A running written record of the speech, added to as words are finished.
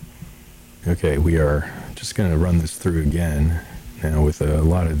Okay, we are just going to run this through again now with a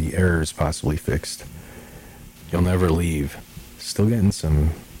lot of the errors possibly fixed. You'll never leave. Still getting some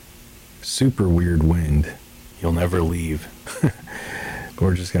super weird wind. You'll never leave.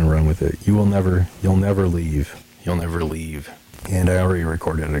 We're just going to run with it. You'll never leave. You'll never leave. And I already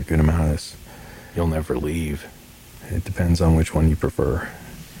recorded a good amount of this. You'll never leave. It depends on which one you prefer.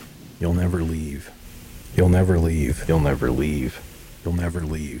 You'll never leave. You'll never leave. You'll never leave. You'll never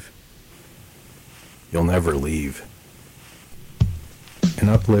leave. You'll never leave. An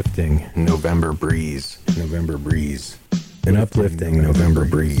uplifting November breeze. November breeze. An uplifting November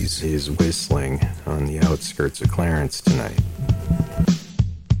breeze is whistling on the outskirts of Clarence tonight.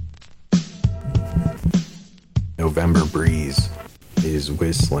 November breeze is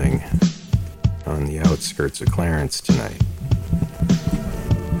whistling on the outskirts of Clarence tonight.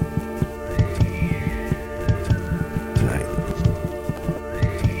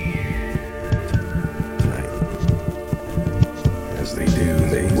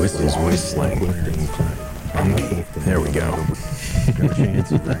 Is whistling. There we go. No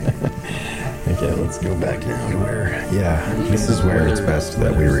chance of rain. Okay, let's go back now to where, this is where it's best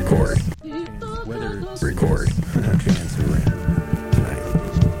that we record. Record. No chance of rain.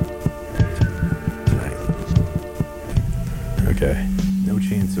 Tonight. Okay. No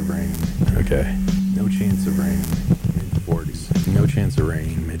chance of rain. Okay. No chance of rain. Mid-40s. No chance of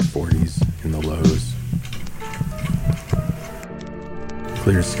rain. Mid-40s in the lows.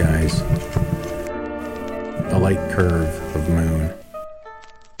 Clear skies, a light curve of moon,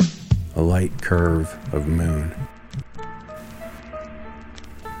 a light curve of moon.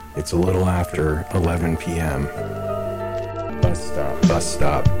 It's a little after 11 p.m. Bus stop, bus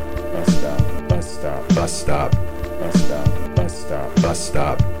stop, bus stop, bus stop, bus stop, bus stop, bus stop, bus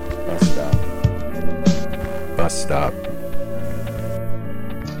stop, bus stop, bus stop.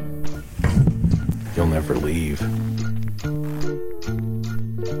 You'll never leave.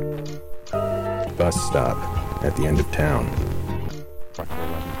 Bus stop at the end of town.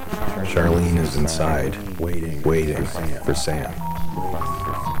 Charlene is inside, waiting for Sam.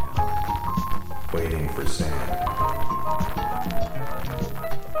 Waiting for Sam.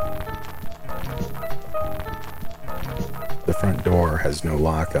 The front door has no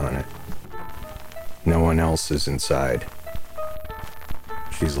lock on it. No one else is inside.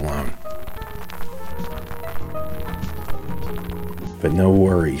 She's alone. But no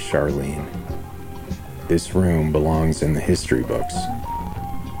worry, Charlene. This room belongs in the history books.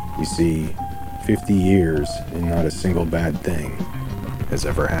 You see, 50 years and not a single bad thing has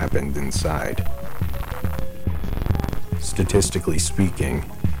ever happened inside. Statistically speaking,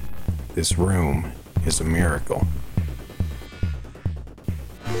 this room is a miracle.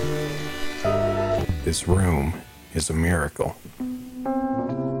 This room is a miracle.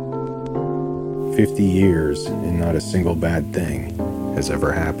 50 years and not a single bad thing has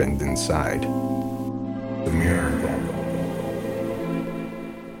ever happened inside. The miracle.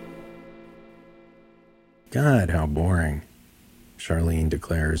 God, how boring, Charlene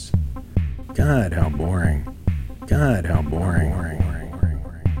declares. God, how boring. God, how boring.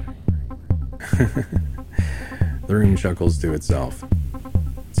 The room chuckles to itself.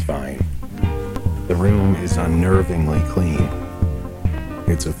 It's fine. The room is unnervingly clean.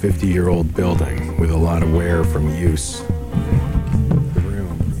 It's a 50-year-old building with a lot of wear from use.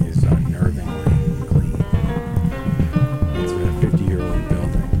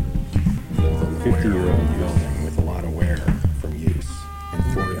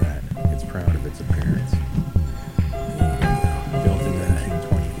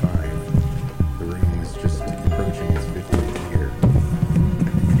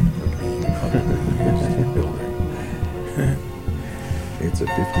 It's a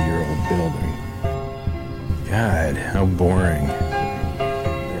 50-year-old building. God, how boring,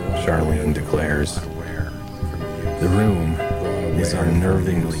 Charlene declares. The room is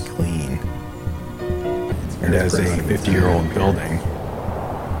unnervingly clean. And as a 50-year-old building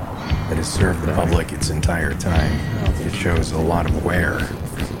that has served the public its entire time, it shows a lot of wear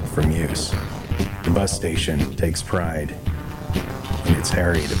from use. The bus station takes pride in its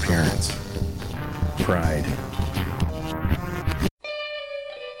harried appearance. Pride.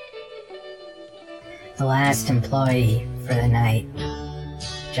 The last employee for the night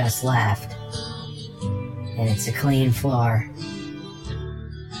just left, and it's a clean floor.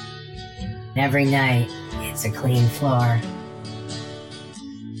 Every night, it's a clean floor.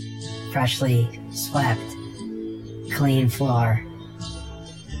 Freshly swept, clean floor,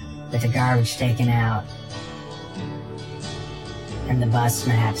 with the garbage taken out, and the bus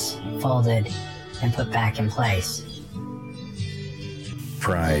maps folded and put back in place.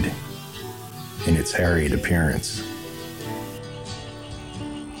 Pride. in its harried appearance.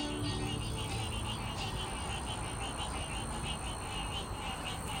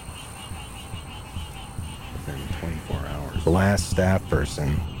 Within 24 hours, the last staff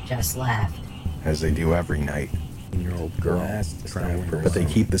person just left. as they do every night. 18-year-old girl, But they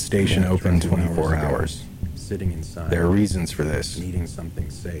keep the station open 24 hours. sitting inside. There are reasons for this, needing something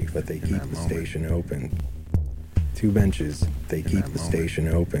safe, but they in keep that the moment. station open. 2 benches, they keep that the moment. station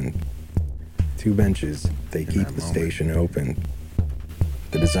open. 2 benches, they keep that the moment. station open.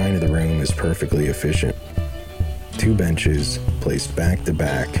 The design of the room is perfectly efficient. 2 benches placed back to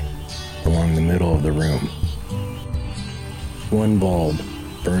back along the middle of the room. 1 bulb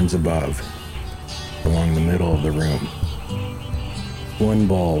burns above along the middle of the room. 1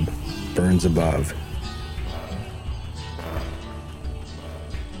 bulb burns above.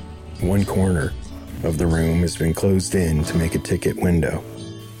 1 corner of the room has been closed in to make a ticket window.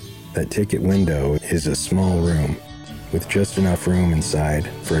 That ticket window is a small room with just enough room inside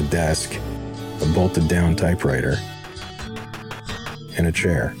for a desk, a bolted down typewriter, and a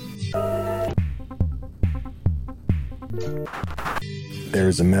chair. There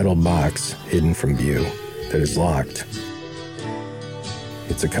is a metal box hidden from view that is locked.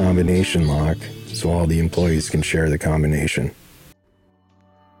 It's a combination lock, so all the employees can share the combination.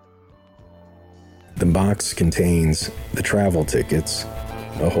 The box contains the travel tickets,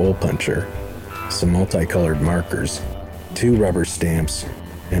 a hole puncher, some multicolored markers, 2 rubber stamps,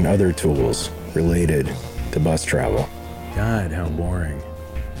 and other tools related to bus travel. God, how boring.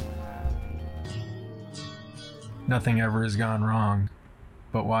 Nothing ever has gone wrong,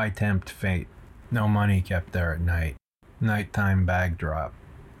 but why tempt fate? No money kept there at night. Nighttime bag drop.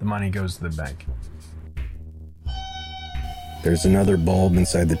 The money goes to the bank. There's another bulb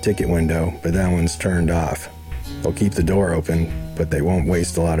inside the ticket window, but that one's turned off. They'll keep the door open, but they won't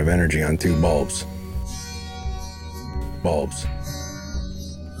waste a lot of energy on 2 bulbs. Bulbs.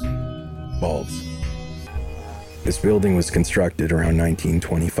 Bulbs. This building was constructed around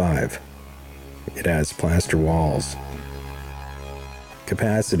 1925. It has plaster walls.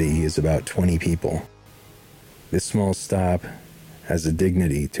 Capacity is about 20 people. This small stop has a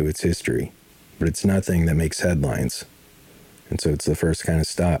dignity to its history, but it's nothing that makes headlines. And so it's the first kind of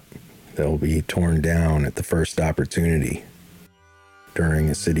stop that will be torn down at the first opportunity during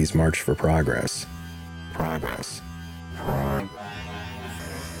a city's march for progress. Progress.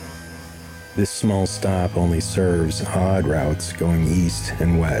 This small stop only serves odd routes going east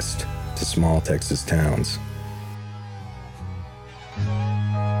and west to small Texas towns.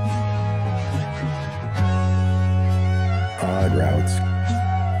 Odd routes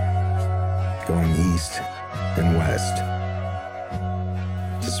going east and west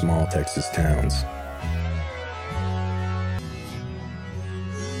to small Texas towns.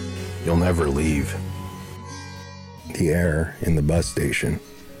 You'll never leave. The air in the bus station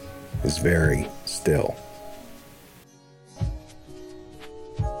is very still.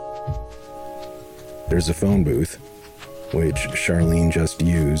 There's a phone booth, which Charlene just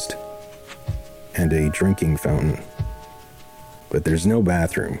used, and a drinking fountain. But there's no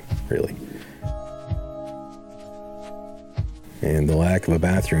bathroom, really. And the lack of a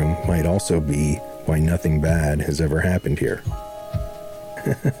bathroom might also be why nothing bad has ever happened here.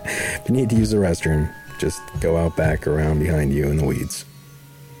 If you need to use the restroom, just go out back around behind you in the weeds.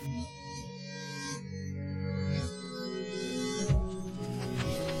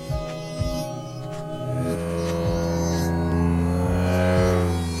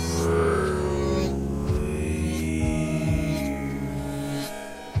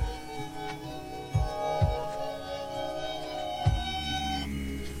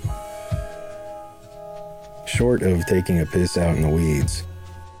 Short of taking a piss out in the weeds,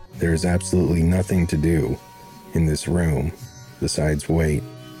 there is absolutely nothing to do in this room besides wait.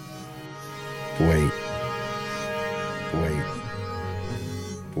 Wait. Wait.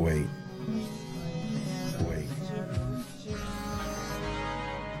 Wait. Wait.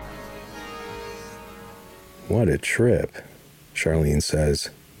 What a trip, Charlene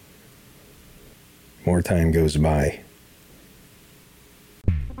says. More time goes by.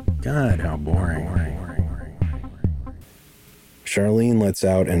 God, how boring. Charlene lets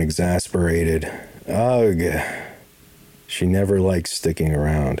out an exasperated ugh. She never likes sticking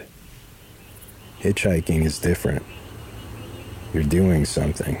around. Hitchhiking is different. You're doing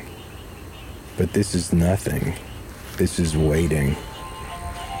something. But this is nothing. This is waiting.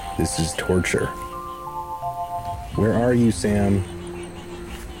 This is torture. Where are you, Sam?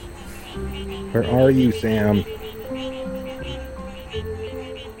 Where are you, Sam?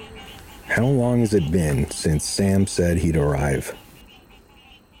 How long has it been since Sam said he'd arrive?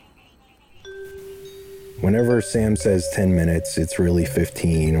 Whenever Sam says 10 minutes, it's really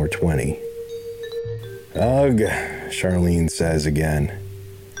 15 or 20. Ugh, Charlene says again.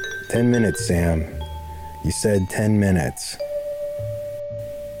 10 minutes, Sam. You said 10 minutes.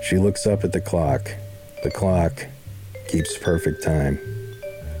 She looks up at the clock. The clock keeps perfect time.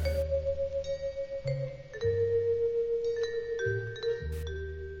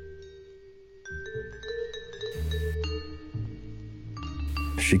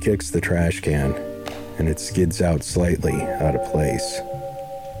 She kicks the trash can, and it skids out slightly out of place.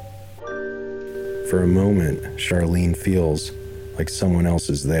 For a moment, Charlene feels like someone else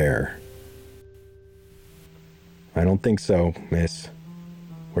is there. I don't think so, miss.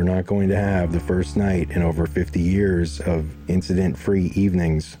 We're not going to have the first night in over 50 years of incident-free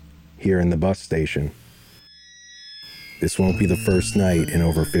evenings here in the bus station. This won't be the first night in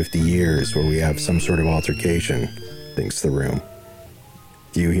over 50 years where we have some sort of altercation, thinks the room.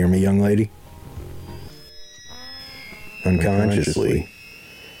 Do you hear me, young lady? Unconsciously,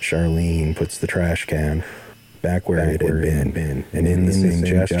 Charlene puts the trash can back where it had been, and in the same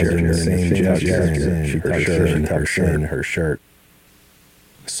gesture, she tucks in her shirt.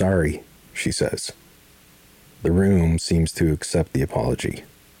 Sorry, she says. The room seems to accept the apology.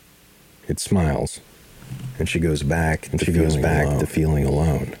 It smiles, and she goes back to feeling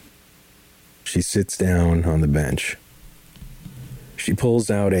alone. She sits down on the bench. She pulls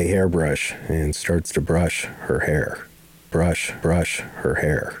out a hairbrush and starts to brush her hair. Brush her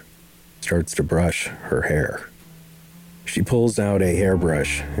hair. Starts to brush her hair. She pulls out a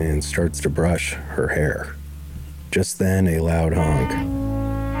hairbrush and starts to brush her hair. Just then, a loud honk.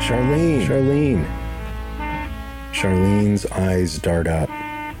 Charlene! Charlene's eyes dart up.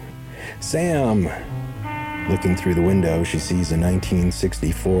 Sam! Looking through the window, she sees a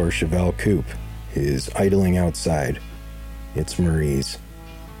 1964 Chevelle coupe is idling outside. It's Marie's,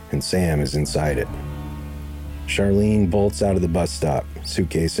 and Sam is inside it. Charlene bolts out of the bus stop,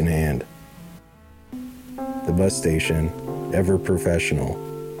 suitcase in hand. The bus station, ever professional,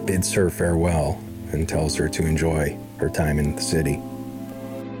 bids her farewell and tells her to enjoy her time in the city.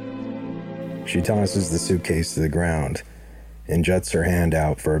 She tosses the suitcase to the ground and juts her hand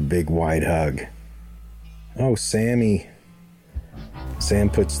out for a big wide hug. Oh, Sammy. Sam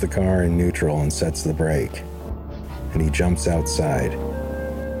puts the car in neutral and sets the brake, and he jumps outside.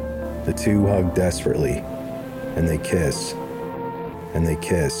 The two hug desperately, and they kiss, and they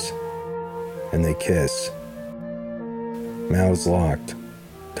kiss, and they kiss. Mouths locked,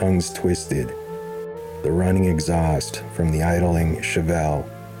 tongues twisted. The running exhaust from the idling Chevelle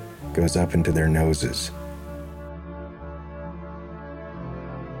goes up into their noses.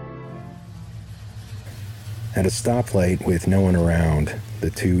 At a stoplight with no one around, the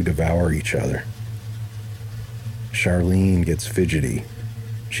two devour each other. Charlene gets fidgety.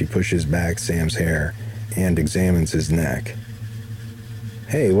 She pushes back Sam's hair and examines his neck.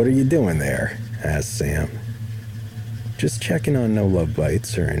 Hey, what are you doing there? Asks Sam. Just checking on no love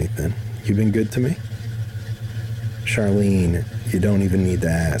bites or anything. You been good to me? Charlene, you don't even need to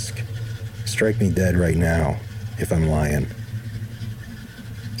ask. Strike me dead right now, if I'm lying.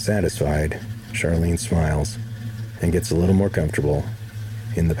 Satisfied, Charlene smiles and gets a little more comfortable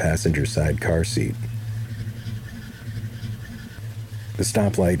in the passenger side car seat. The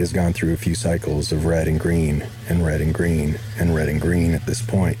stoplight has gone through a few cycles of red and green, and red and green, and red and green at this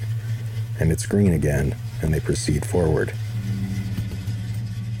point, and it's green again, and they proceed forward.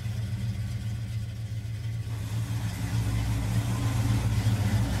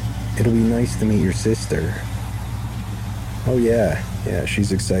 It'll be nice to meet your sister. Oh yeah,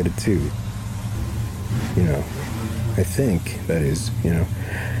 she's excited too. I think, that is,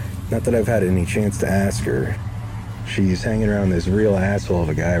 not that I've had any chance to ask her. She's hanging around this real asshole of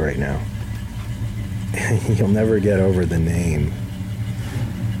a guy right now. You'll never get over the name.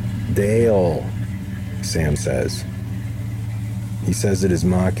 Dale, Sam says. He says it as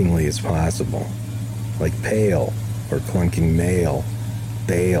mockingly as possible. Like pale or clunking male.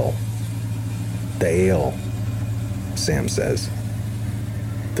 Dale, Sam says.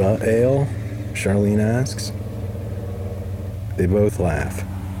 Duh-ale? Charlene asks. They both laugh.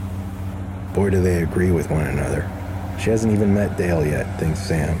 Boy, do they agree with one another. She hasn't even met Dale yet, thinks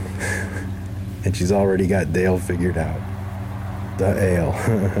Sam. And she's already got Dale figured out. Duh-ale.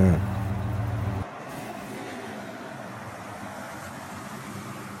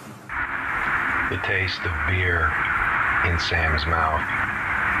 The taste of beer in Sam's mouth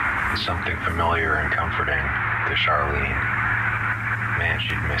is something familiar and comforting to Charlene. Man,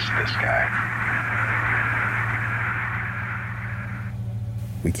 she'd miss this guy.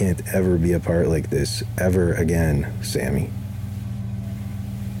 We can't ever be apart like this, ever again, Sammy.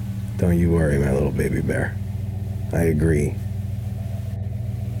 Don't you worry, my little baby bear. I agree.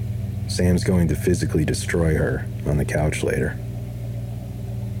 Sam's going to physically destroy her on the couch later.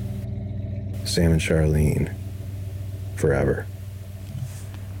 Sam and Charlene, forever.